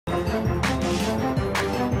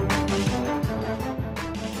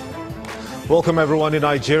Welcome everyone in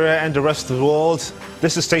Nigeria and the rest of the world.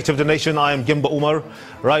 This is State of the Nation. I am Gimba Umar.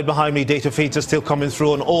 Right behind me, data feeds are still coming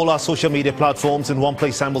through on all our social media platforms in one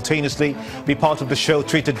place simultaneously. Be part of the show.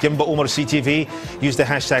 Tweet at Gimba Umar CTV. Use the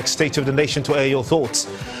hashtag State of the Nation to air your thoughts.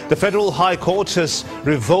 The Federal High Court has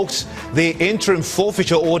revoked the interim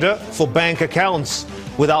forfeiture order for bank accounts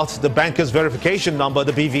without the banker's verification number,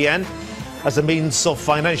 the BVN, as a means of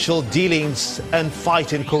financial dealings and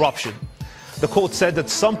fighting corruption. The court said that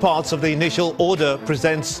some parts of the initial order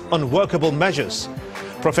presents unworkable measures.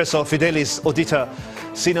 Professor Fidelis, Oditah,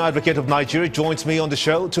 senior advocate of Nigeria, joins me on the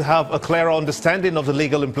show to have a clearer understanding of the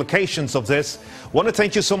legal implications of this. I want to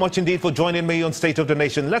thank you so much indeed for joining me on State of the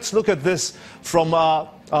Nation. Let's look at this from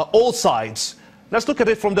all sides. Let's look at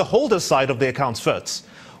it from the holder's side of the accounts first.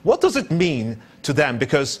 What does it mean to them?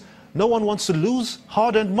 Because no one wants to lose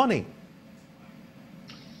hard-earned money.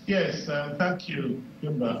 Yes, thank you,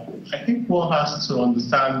 Gimba. I think one has to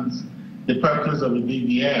understand the purpose of the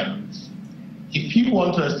BVN. If you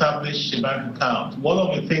want to establish a bank account, one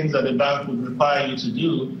of the things that the bank would require you to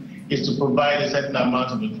do is to provide a certain amount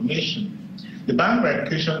of information. The bank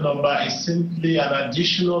verification number is simply an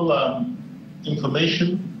additional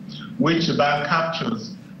information which the bank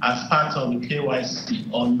captures as part of the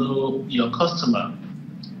KYC or know your customer.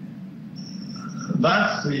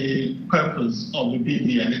 That's the purpose of the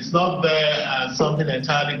BVN. It's not there as something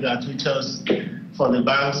entirely gratuitous for the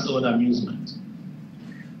bank's own amusement.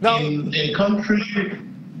 Now, in a country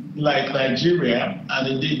like Nigeria, and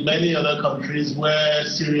indeed many other countries where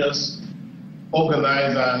serious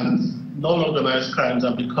organized and non-organized crimes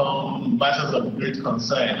have become matters of great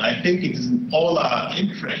concern, I think it is in all our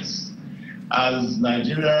interests as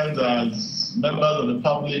Nigerians, as members of the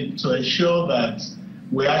public, to ensure that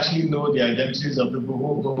we actually know the identities of people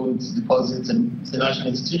who hold deposits in financial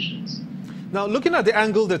institutions. Now, looking at the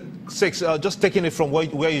angle that seeks, just taking it from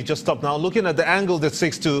where you just stopped now, looking at the angle that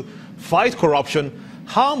seeks to fight corruption,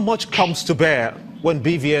 how much comes to bear when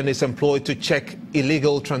BVN is employed to check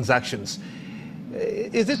illegal transactions?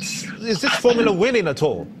 Is this formula winning at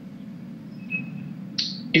all?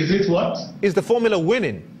 Is it what? Is the formula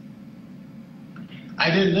winning? I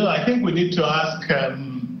don't know. I think we need to ask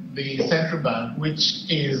the central bank, which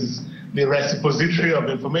is the repository of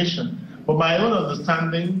information. But my own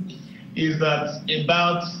understanding is that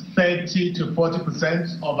about 30 to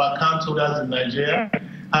 40% of account holders in Nigeria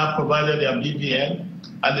have provided their BVN,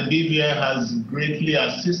 and the BVN has greatly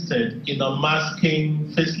assisted in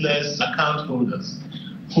unmasking faceless account holders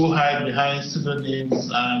who hide behind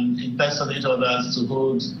pseudonyms and impersonate others to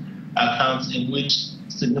hold accounts in which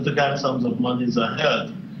significant sums of monies are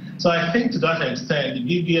held. So I think to that extent, the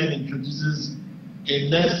BVN introduces a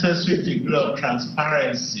necessary degree of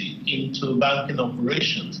transparency into banking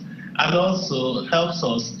operations and also helps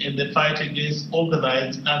us in the fight against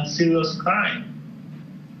organized and serious crime.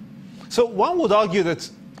 So one would argue that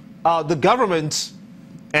the government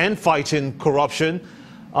and fighting corruption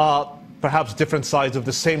are perhaps different sides of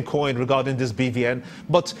the same coin regarding this BVN.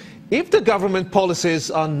 But if the government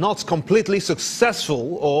policies are not completely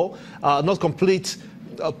successful or not complete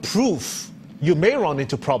proof, you may run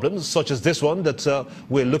into problems such as this one that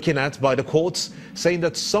we're looking at by the courts, saying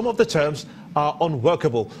that some of the terms are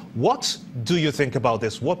unworkable. What do you think about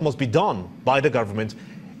this? What must be done by the government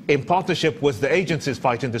in partnership with the agencies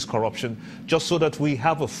fighting this corruption, just so that we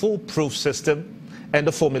have a foolproof system and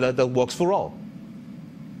a formula that works for all?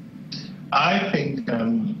 I think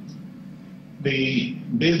the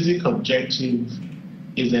basic objective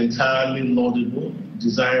is entirely laudable,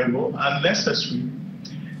 desirable, and necessary.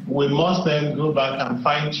 We must then go back and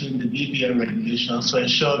fine-tune the BVN regulations to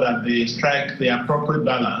ensure that they strike the appropriate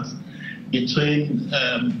balance between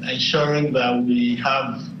ensuring that we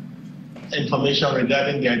have information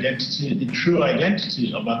regarding the identity, the true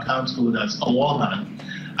identity of account holders on one hand,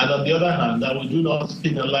 and on the other hand, that we do not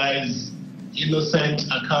penalize innocent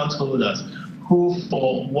account holders who,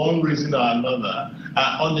 for one reason or another,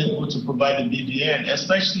 are unable to provide the BVN,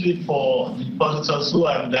 especially for depositors who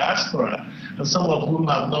are in diaspora, and some of whom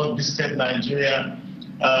have not visited Nigeria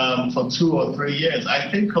for 2 or 3 years. I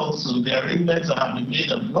think also the arrangements that have been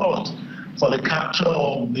made abroad for the capture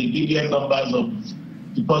of the BVN numbers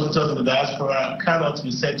of depositors in the diaspora cannot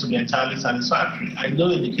be said to be entirely satisfactory. I know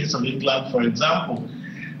in the case of England, for example,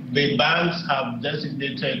 the banks have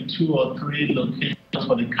designated 2 or 3 locations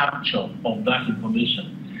for the capture of that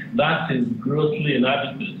information. That is grossly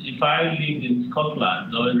inadequate. If I lived in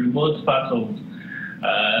Scotland or a remote part of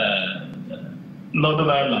Northern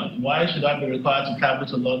Ireland, why should I be required to travel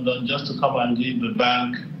to London just to come and give the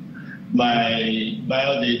bank my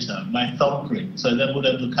biodata, my thumbprint, to enable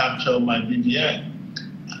them to capture my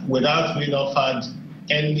BVN without being offered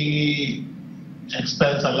any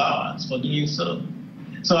expense allowance for doing so.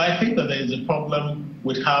 So I think that there is a problem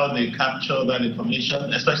with how they capture that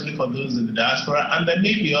information, especially for those in the diaspora, and there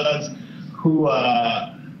may be others who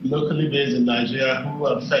are locally based in Nigeria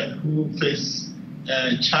who face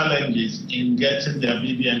challenges in getting their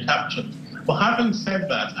BVN captured. But having said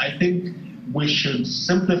that, I think we should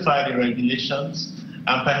simplify the regulations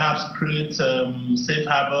and perhaps create safe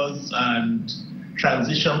harbors and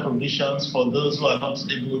transition provisions for those who are not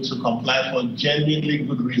able to comply for genuinely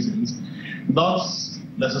good reasons, not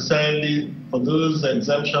necessarily for those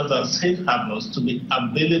exemptions and safe harbors to be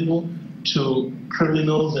available to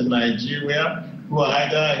criminals in Nigeria who are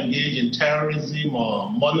either engaged in terrorism or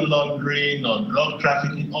money laundering or drug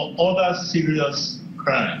trafficking or other serious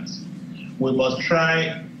crimes. We must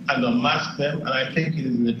try and unmask them, and I think it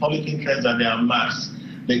is in the public interest that they are masked.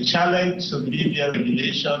 The challenge to the BVN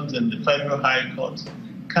regulations in the Federal High Court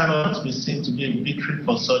cannot be seen to be a victory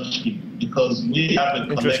for such people, because we have a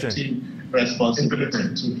collective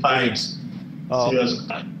responsibility to fight serious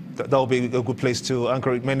crime. That will be a good place to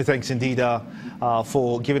anchor it. Many thanks indeed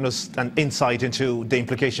for giving us an insight into the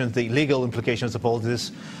implications, the legal implications of all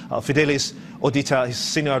this. Fidelis Oditah is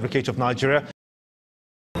Senior Advocate of Nigeria.